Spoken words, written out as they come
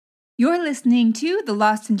You're listening to the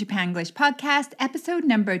Lost in Japanglish podcast, episode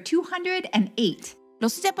number 208. ロ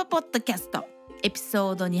スジャパポッドキャストエピ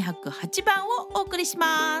ソード208番をお送りし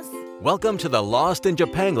ます。 Welcome to the Lost in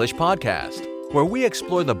Japanglish podcast, where we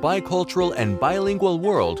explore the bicultural and bilingual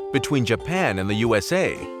world between Japan and the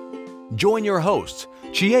USA. Join your hosts,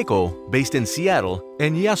 Chieko, based in Seattle,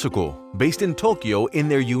 and Yasuko, based in Tokyo, in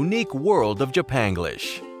their unique world of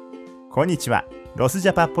Japanglish. こんにちは。ロスジ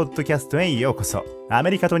ャパポッドキャストへようこそ。ア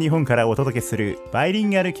メリカと日本からお届けするバイリン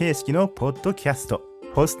ガル形式のポッドキャスト。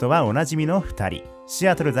ホストはおなじみの2人。シ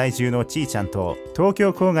アトル在住のちーちゃんと東京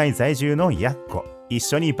郊外在住のやっこ。一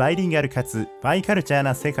緒にバイリンガルかつバイカルチャー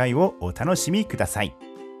な世界をお楽しみください。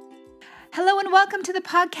Hello and welcome to the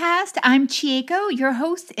podcast. I'm Chieko, your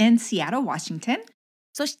host in Seattle, Washington.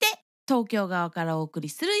 そして東京側からお送り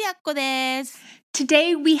するやっこです。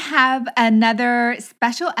 Today we have another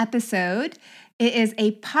special episode. It is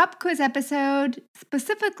a pop quiz episode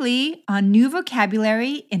specifically on new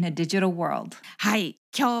vocabulary in a digital world. はい、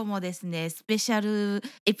今日もですねスペシャル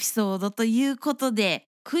エピソードということで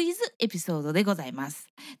クイズエピソードでございます。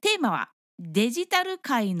テーマはデジタル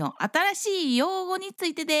界の新しい用語につ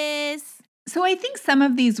いてです。 So I think some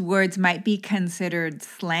of these words might be considered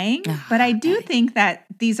slang, but I do think that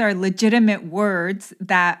these are legitimate words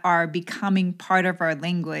that are becoming part of our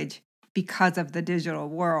language because of the digital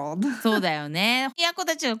world. そうだよね。やっこ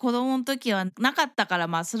たちが子供の時はなかったか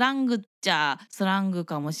らスラングっちゃスラング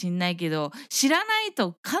かもしんないけど知らない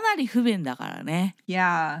とかなり不便だからね。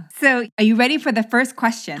 Yeah. So are you ready for the first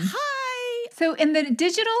question? はい。 So in the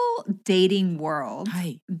digital dating world, は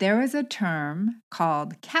い。 there is a term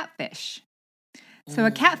called catfish. So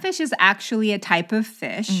a catfish is actually a type of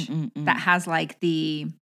fish that has like the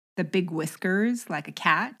big whiskers like a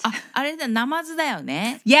cat. あれだ、ナマズだよ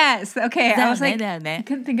ね。 Yes. Okay. だ I よ was ね、 like, だよ I ね。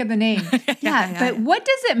 couldn't think of the name. は Yeah. いはい But what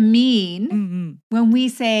does it mean うんうん。 when we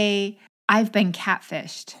say, I've been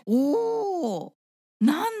catfished? おー、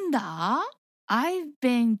なんだ ?I've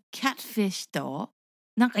been catfished?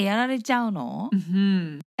 なんかやられちゃうの？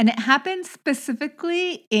 And it happens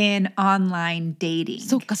specifically in online dating.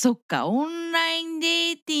 そっかそっか、オンラインデ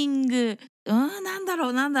ーティング。なんだろ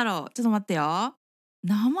う。ちょっと待ってよ。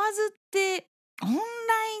ナマズってオンライ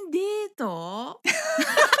ンデート？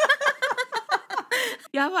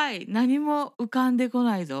やばい、何も浮かんでこ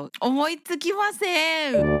ないぞ。思いつきま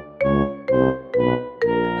せん。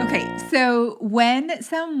 Okay, so when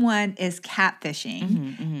someone is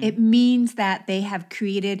catfishing, it means that they have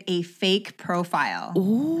created a fake profile.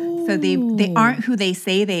 So they aren't who they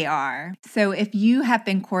say they are. So if you have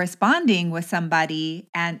been corresponding with somebody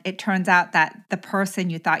and it turns out that the person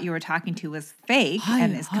you thought you were talking to was fake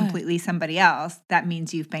and is completely somebody else, that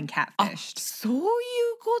means you've been あ、 catfished. そういう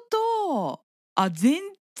こと。あ、全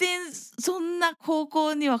然そんな方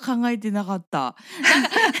向には考えてなかった。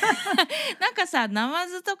なんかさ、ナマ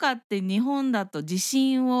ズとかって日本だと地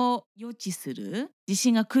震を予知する、地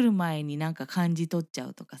震が来る前になんか感じ取っちゃ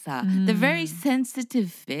うとかさ、The very sensitive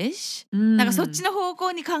fish、なんかそっちの方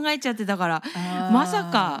向に考えちゃってたから、まさ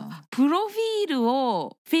かプロフィール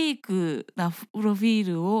をフェイクなプロフィー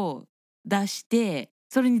ルを出して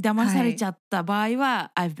それに騙されちゃった場合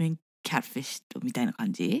は、I've been catfished みたいな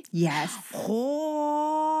感じ？ Yes.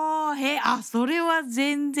 ほー、あ、それは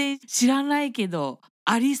全然知らないけど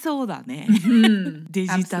ありそうだね。デ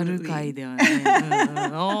ジタル界ではね。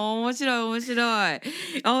面白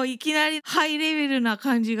い。いきなりハイレベルな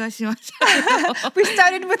感じがしました。We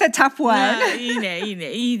started with a tough one. いい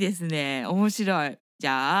ね。いいですね。面白い。じ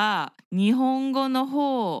ゃあ、日本語の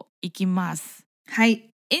方いきます。はい。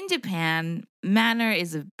In Japan, manner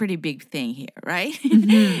is a pretty big thing here, right?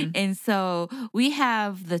 And so we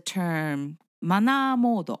have the term マナー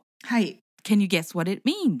モード。はい。Can you guess what it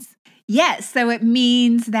means? Yes, so it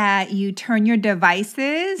means that you turn your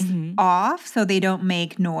devices off so they don't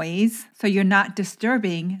make noise, so you're not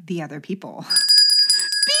disturbing the other people.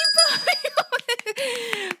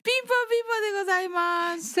 ピンポンでござい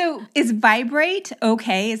ます。 So is vibrate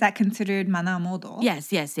okay? Is that considered mana modo?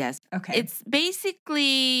 Yes. Okay. It's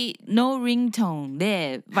basically no ringtone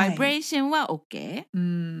で、vibration は OK?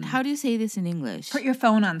 How do you say this in English? Put your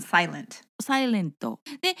phone on silent. サイレント。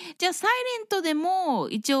で、じゃあサイレントでも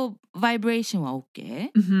一応 vibration は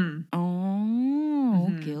OK?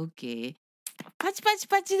 OK。パ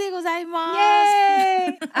チでございます。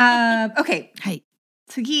 Yay! Okay. はい。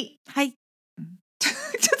次。はい。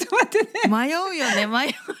ちょっと待ってね。迷うよね。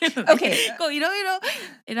Okay. こういろいろ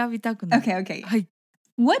選びたくなる。Okay. はい。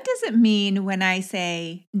 What does it mean when I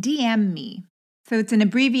say DM me? So it's an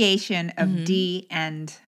abbreviation of D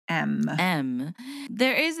and M.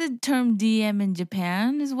 There is a term DM in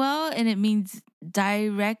Japan as well, and it means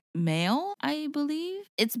direct mail, I believe.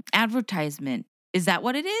 It's advertisement. Is that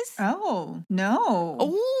what it is? Oh, no.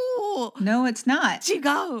 Oh, No, it's not. 違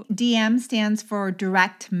う。 DM stands for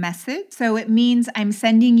direct message. So it means I'm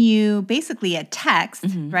sending you basically a text,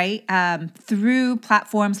 right? Through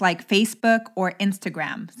platforms like Facebook or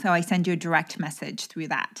Instagram. So I send you a direct message through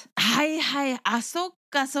that. はいはい。あ、そっ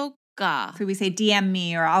かそっか。 So we say DM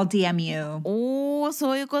me or I'll DM you. おー、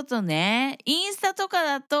そういうことね。インスタとか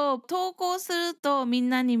だと投稿するとみん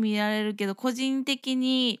なに見られるけど、個人的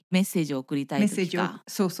にメッセージを送りたい時か。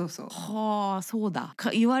そうそうそう。はあ、そうだ。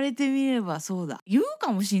言われてみればそうだ。言う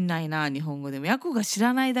かもしんないな、日本語でも。ヤコが知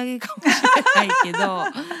らないだけかもしれないけど。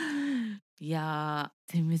いや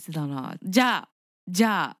ー、全滅だな。じゃ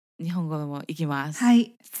あ、日本語もいきます。は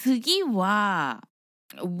い。次は、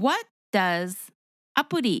What does ア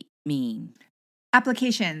プリmean?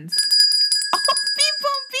 Applications. ピンポ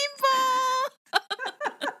ンピンポン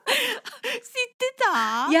知って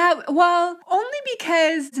た Yeah, well, only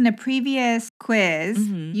because in a previous quiz,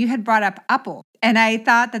 you had brought up Apple. And I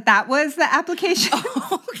thought that was the application.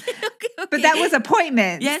 okay. But that was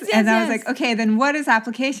appointments. Yes, and I was yes. like, okay, then what is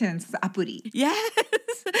applications? It's apuri. Yes.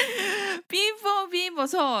 ピンポン。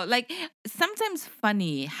So, like, sometimes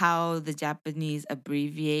funny how the Japanese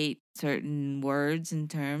abbreviate certain words and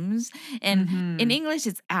terms. And in English,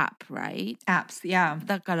 it's app, right? Apps, yeah.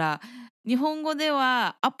 だから日本語で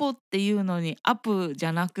はアポっていうのにアプじ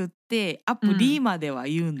ゃなくってアプリまでは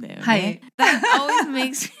言うんだよね。はい。That always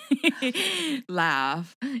makes me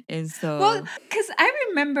laugh. And so, Well, because I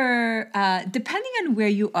remember, depending on where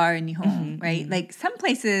you are in Nihon, right? Like some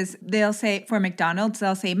places they'll say, for McDonald's,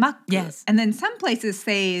 they'll say Mac. Yes. And then some places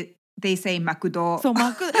they say Makudo. そ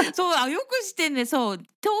うよく知ってんね。そう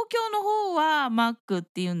東京の方はマックっ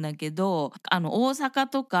て言うんだけど、大阪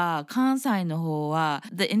とか関西の方は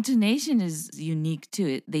the intonation is unique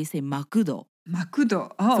too. They say マクド。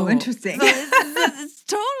Makudo. Oh, そう interesting. So it's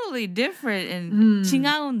totally different and 違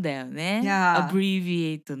うんだよね。Yeah.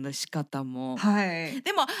 abbreviate の仕方も。はい。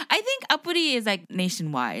でも I think アプリ is like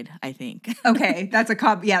nationwide, I think. Okay, that's a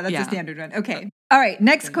standard one. Okay. All right,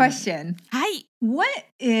 next question. はい。What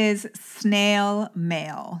is snail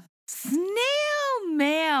mail? Snail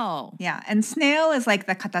mail. Yeah, and snail is like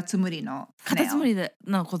the katatsumuri no カタツム snail.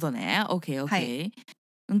 リのことね。OK。はい。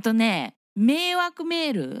迷惑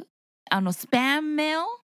メールスパムメール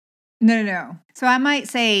No. So I might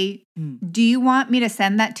say, do you want me to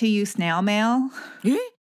send that to you snail mail? え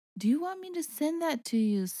Do you want me to send that to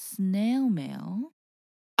you snail mail?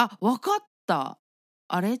 あ、わかった。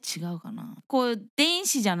あれ違うかな。こう電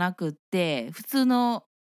子じゃなくって普通の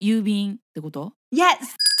郵便ってこと Yes.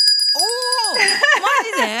 おー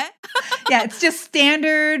マジで Yeah, it's just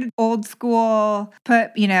standard old school,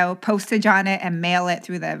 put, postage on it and mail it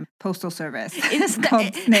through the postal service. It's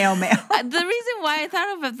called snail mail. The reason why I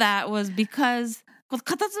thought about that was because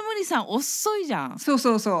カタツムリさん遅いじゃん。So.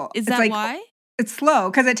 Is It's that like, why? It's slow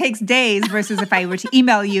because it takes days versus if I were to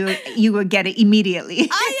email you, you would get it immediately. あ、やっぱり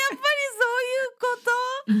そういうこと、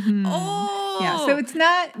Yeah, so it's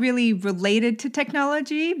not really related to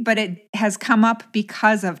technology, but it has come up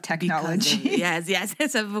because of technology. Yes,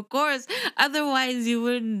 of course. Otherwise, you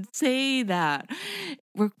wouldn't say that.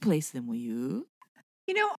 Workplace でも言う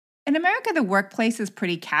In America, the workplace is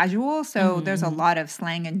pretty casual, so there's a lot of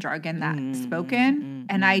slang and jargon that's spoken.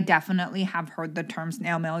 And I definitely have heard the term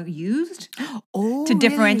snail mail used to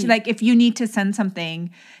differentiate. Really? Like if you need to send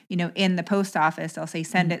something, in the post office, they'll say,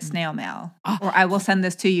 send it snail mail. Or I will send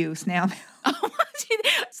this to you, snail mail. あ、マジで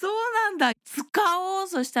そうなんだ。使おう。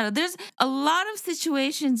そしたら There's a lot of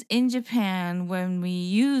situations in Japan when we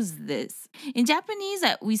use this. In Japanese,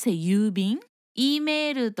 we say 郵便。E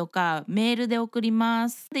メールとかメールで送りま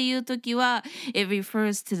すっていう時は it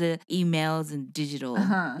refers to the emails and digital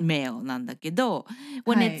mail なんだけど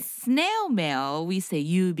when it's snail mail we say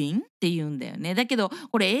郵便って言うんだよね。だけど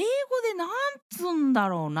これ英語でなんつうんだ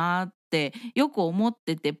ろうなってよく思っ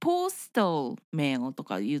てて postal mail と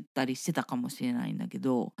か言ったりしてたかもしれないんだけ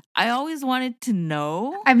ど I always wanted to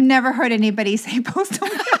know. I've never heard anybody say postal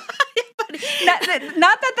mail.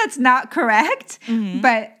 not that that's not correct,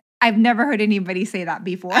 but I've never heard anybody say that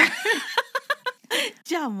before.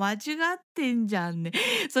 じゃあ間違ってんじゃんね。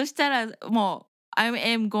そしたらもう I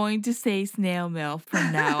am going to say snail mail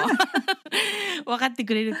from now. 分かって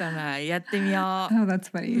くれるかな。やってみよう。Oh,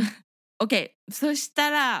 that's funny. Okay, そし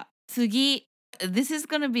たら次 This is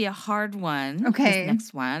gonna be a hard one. Okay.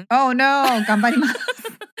 This next one. Oh no, 頑張ります。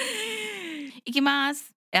いきま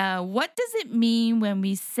す。What does it mean when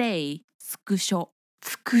we say スクショ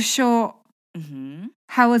スクショ Mm-hmm.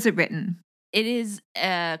 How is it written? it is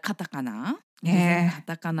katakana. Yeah.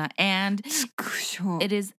 Katakana. And スクショ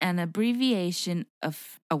it is an abbreviation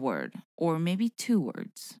of a word or maybe two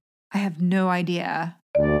words. I have no idea.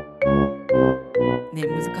 ね、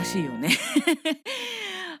難しいよね。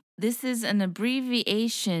This is an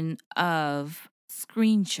abbreviation of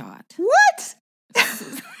screenshot. What?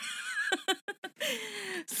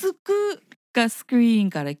 スクがスクリーン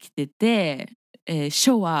から来てて、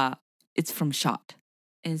ショは it's from shot.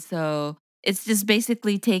 And so it's just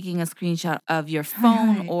basically taking a screenshot of your はい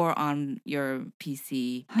は phone い or on your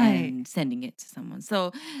PC はい and sending it to someone.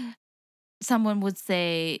 So someone would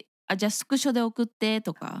say, あ、じゃあスクショで送って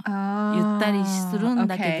とか言ったりするん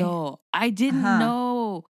だけど、I didn't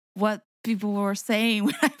know what people were saying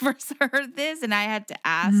when I first heard this and I had to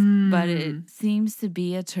ask, but it seems to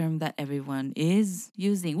be a term that everyone is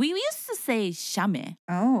using. We used to say 写メ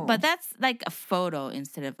Oh. but that's like a photo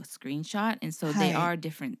instead of a screenshot, and so they はい are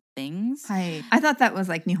different things. はい。I thought that was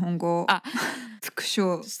like 日本語。あ、スクシ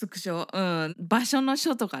ョ。スクショ、うん、場所の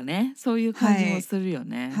書とかね、そういう感じもするよ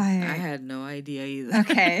ね。はい。 I had no idea either.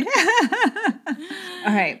 Okay.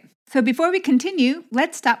 All right. So before we continue,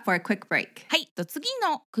 let's stop for a quick break. はい、次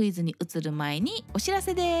のクイズに移る前にお知ら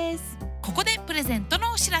せです。ここでプレゼント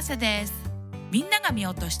のお知らせです。みんなが見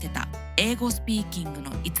落としてた英語スピーキングの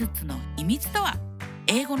5つの秘密とは、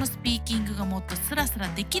英語のスピーキングがもっとスラスラ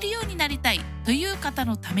できるようになりたいという方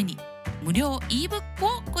のために無料 ebook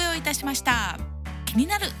をご用意いたしました。気に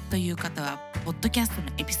なるという方はポッドキャストの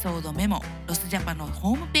エピソードメモ、ロスジャパンの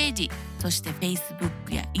ホームページ、そして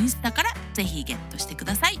Facebook やインスタからぜひゲットしてく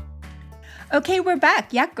ださい。Okay, we're back.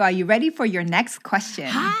 Yako, are you ready for your next question?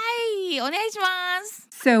 はい、お願いします。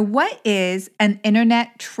So what is an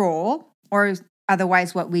internet troll, or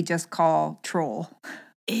otherwise what we just call troll?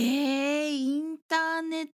 インター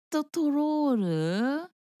ネットトロー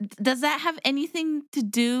ル Does that have anything to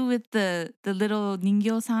do with the little 人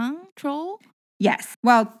形さん troll? Yes.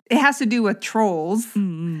 Well, it has to do with trolls う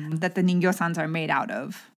んうん。 that the ningyo-sans are made out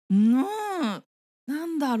of. な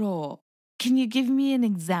んだろう Can you give me an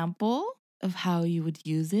example of how you would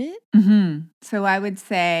use it? So I would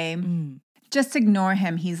say, うん。 just ignore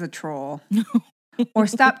him. He's a troll. Or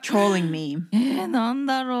stop trolling me. なん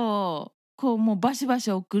だろうこうもうバシバシ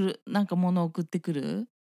送るなんか物送ってくる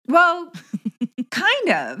Well,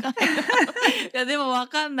 kind of. いやでもわ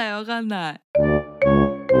かんないわかんない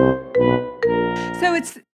So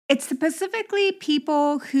it's specifically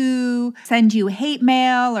people who send you hate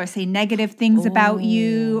mail or say negative things about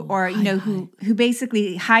you, or you know, who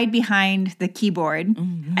basically hide behind the keyboard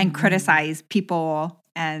and criticize people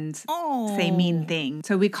and say mean things.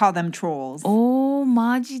 So we call them trolls.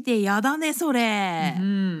 マジでやだねそれ、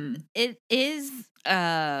It is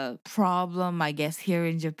a problem I guess here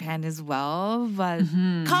in Japan as well, but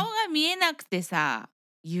顔が見えなくてさ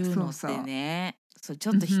言うのってねそうち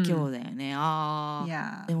ょっと卑怯だよね、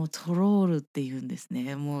Yeah. でもトロールって言うんです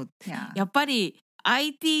ねもう、Yeah. やっぱり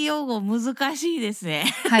IT 用語難しいですね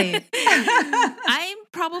はい。I'm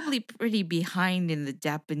probably pretty behind in the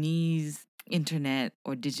Japanese internet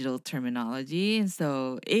or digital terminology, and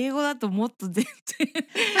so 英語だともっと全然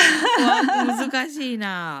難しい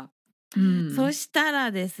な、そした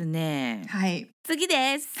らですね、はい。次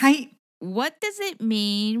です、はい。What does it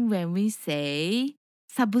mean when we say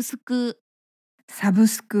サブスク？サブ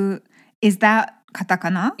スク Is that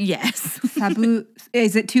katakana? Yes. Sabu,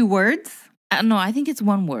 is it 2 words? No, I think it's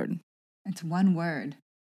one word. It's 1 word.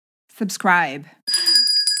 Subscribe. ピン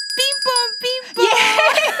ポンピンポン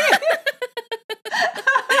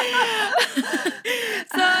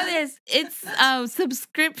そうです。It's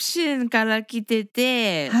subscription から来て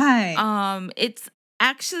て、はい。It's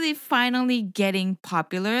actually finally getting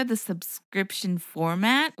popular, the subscription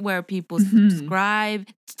format where people subscribe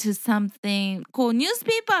to something こうニュース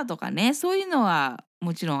ペーパーとかねそういうのは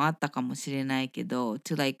もちろんあったかもしれないけど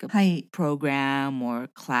to like a program or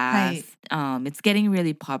class、it's getting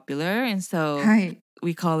really popular and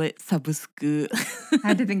so、we call it サブスク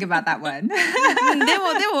I had to think about that one で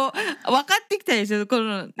も分かってきたでしょこ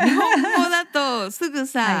の日本語だとすぐ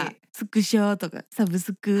さ、スクショとかサブ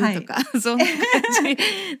スクとか、そんな感じ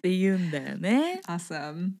で言うんだよね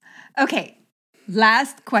Awesome. Okay,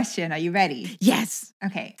 last question. Are you ready? Yes.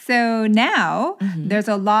 Okay, so now there's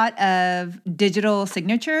a lot of digital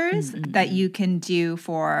signatures that you can do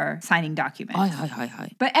for signing documents. はいはいはいは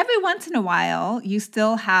い。 But every once in a while, you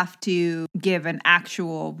still have to give an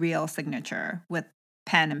actual real signature with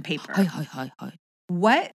pen and paper. はいはいはいはい。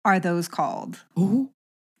 What are those called? お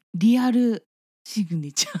リアルシグ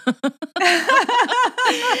ネチャー。なん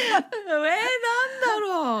だ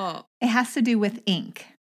ろう It has to do with ink.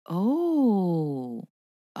 おー。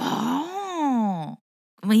あ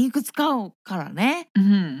あ。まあ、インク使うからね。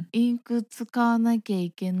Mhm. インク使わなきゃ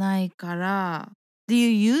いけないから。Do you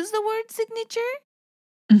use the word signature?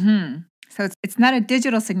 Mhm. So it's not a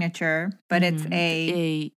digital signature, but it's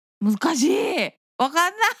a 難しい。わか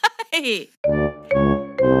んない。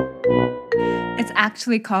it's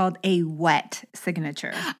actually called a wet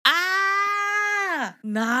signature. あー、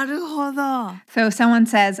なるほど。So if someone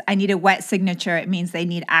says, I need a wet signature, it means they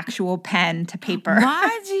need actual pen to paper. マ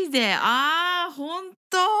ジで、ほん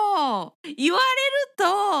と。言われ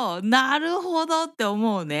ると、なるほどって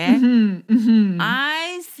思うね。Mhm, mhm.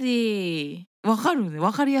 I see. わかるね。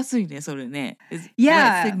わかりやすいね、それね。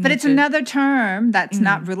Yeah, but it's signature. another term that's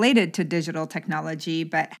not related to digital technology,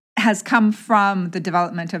 but has come from the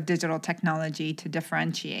development of digital technology to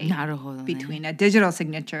differentiate なるほどね。 between a digital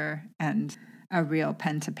signature and a real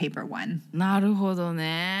pen to paper one. なるほど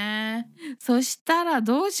ね。そしたら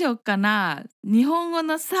どうしようかな。日本語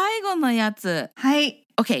の最後のやつ。はい。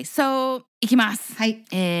Okay, so いきます。はい。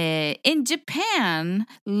In Japan,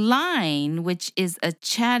 Line, which is a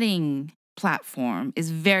chatting platform,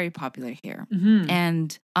 is very popular here. Mhm.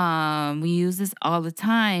 And we use this all the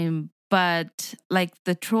time. But like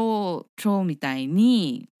the troll みたい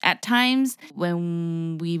に at times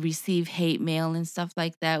when we receive hate mail and stuff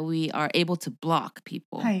like that, we are able to block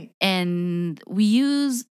people. はい。 And we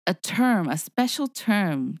use a special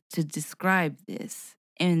term to describe this.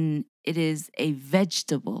 And it is a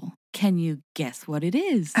vegetable. Can you guess what it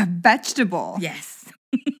is? A vegetable. Yes.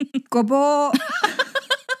 ごぼう。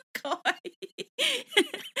かわいい。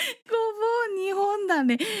ごぼう日本だ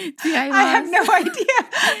ね。違い I ま have す。 no idea.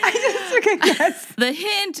 I just took a guess. The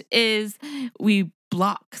hint is we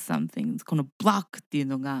block something. この block っていう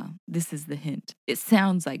のが this is the hint. It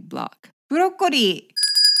sounds like block. ブロッコリー。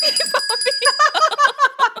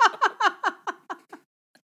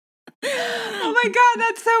Oh my god,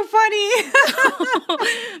 that's so funny.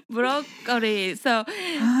 ブロッコリー。そう。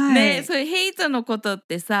はい。ね、そういうヘイトのことっ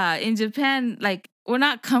てさ、in Japan, like, we're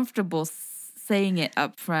not comfortable saying it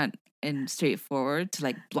up front and straightforward to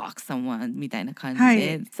like block someone みたいな感じで。はい。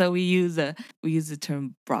So we use the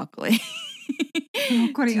term broccoli. ブロ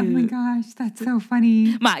ッコリー。Oh my gosh, that's so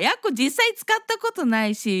funny. まあ、やっこ実際使ったことな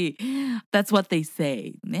いし、That's what they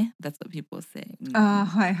say ね。That's what people say. ああ、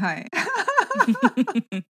はいはい。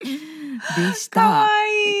でした。かわ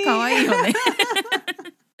いい。かわいいよね。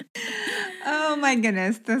Oh my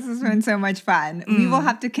goodness, this has been so much fun. We will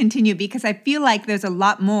have to continue because I feel like there's a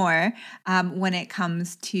lot more when it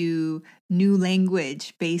comes to new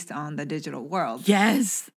language based on the digital world.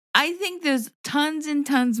 Yes. I think there's tons and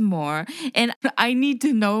tons more, and I need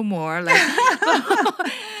to know more. Like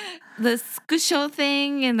the skusho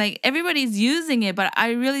thing, and like everybody's using it, but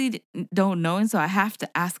I really don't know, and so I have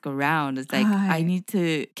to ask around. It's like I need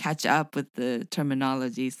to catch up with the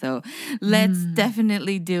terminology. So let's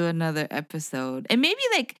definitely do another episode, and maybe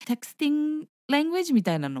like texting language み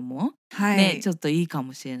たいなのもはい。ね、ちょっといいか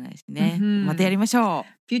もしれないしね。またやりましょ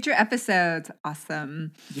う。Future episodes.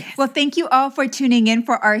 Awesome. Yes. Well, thank you all for tuning in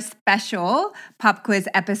for our special pop quiz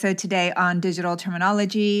episode today on digital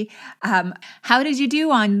terminology. How did you do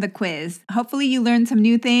on the quiz? Hopefully you learned some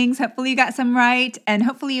new things. Hopefully you got some right. And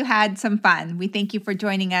hopefully you had some fun. We thank you for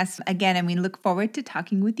joining us again. And we look forward to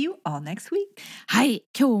talking with you all next week. はい、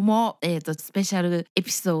今日も、スペシャルエピ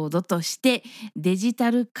ソードとしてデジタ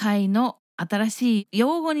ル界の新しい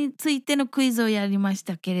用語についてのクイズをやりまし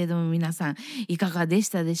たけれども、皆さんいかがでし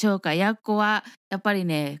たでしょうか。やっこはやっぱり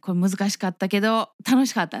ね、これ難しかったけど楽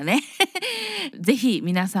しかったね。ぜひ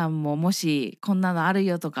皆さんももしこんなのある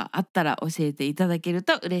よとかあったら教えていただける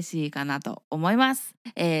と嬉しいかなと思います。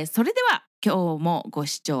それでは今日もご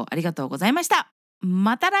視聴ありがとうございました。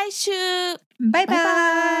また来週。Bye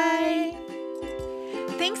bye.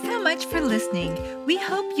 Thanks so much for listening. We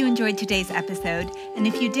hope you enjoyed today's episode. And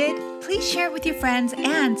if you did, please share it with your friends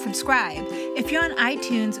and subscribe. If you're on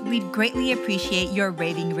iTunes, we'd greatly appreciate your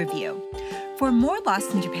rating review. For more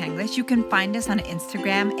Lost in Japanglish, you can find us on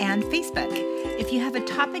Instagram and Facebook. If you have a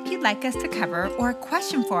topic you'd like us to cover or a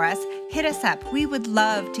question for us, hit us up. We would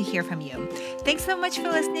love to hear from you. Thanks so much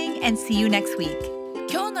for listening and see you next week.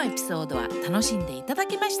 今日のエピソードは楽しんでいただ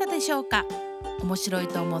けましたでしょうか。面白い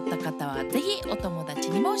と思った方はぜひお友達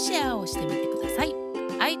にもシェアをしてみてください。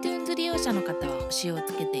 iTunes 利用者の方は星を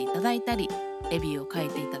つけていただいたりレビューを書い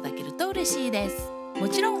ていただけると嬉しいです。も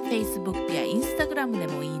ちろん Facebook や Instagram で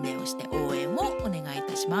もいいねをして応援をお願いい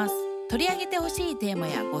たします。取り上げてほしいテーマ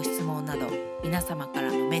やご質問など皆様か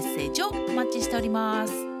らのメッセージをお待ちしておりま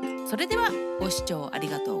す。それではご視聴あり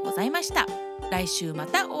がとうございました。来週ま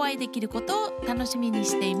たお会いできることを楽しみに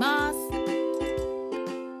しています。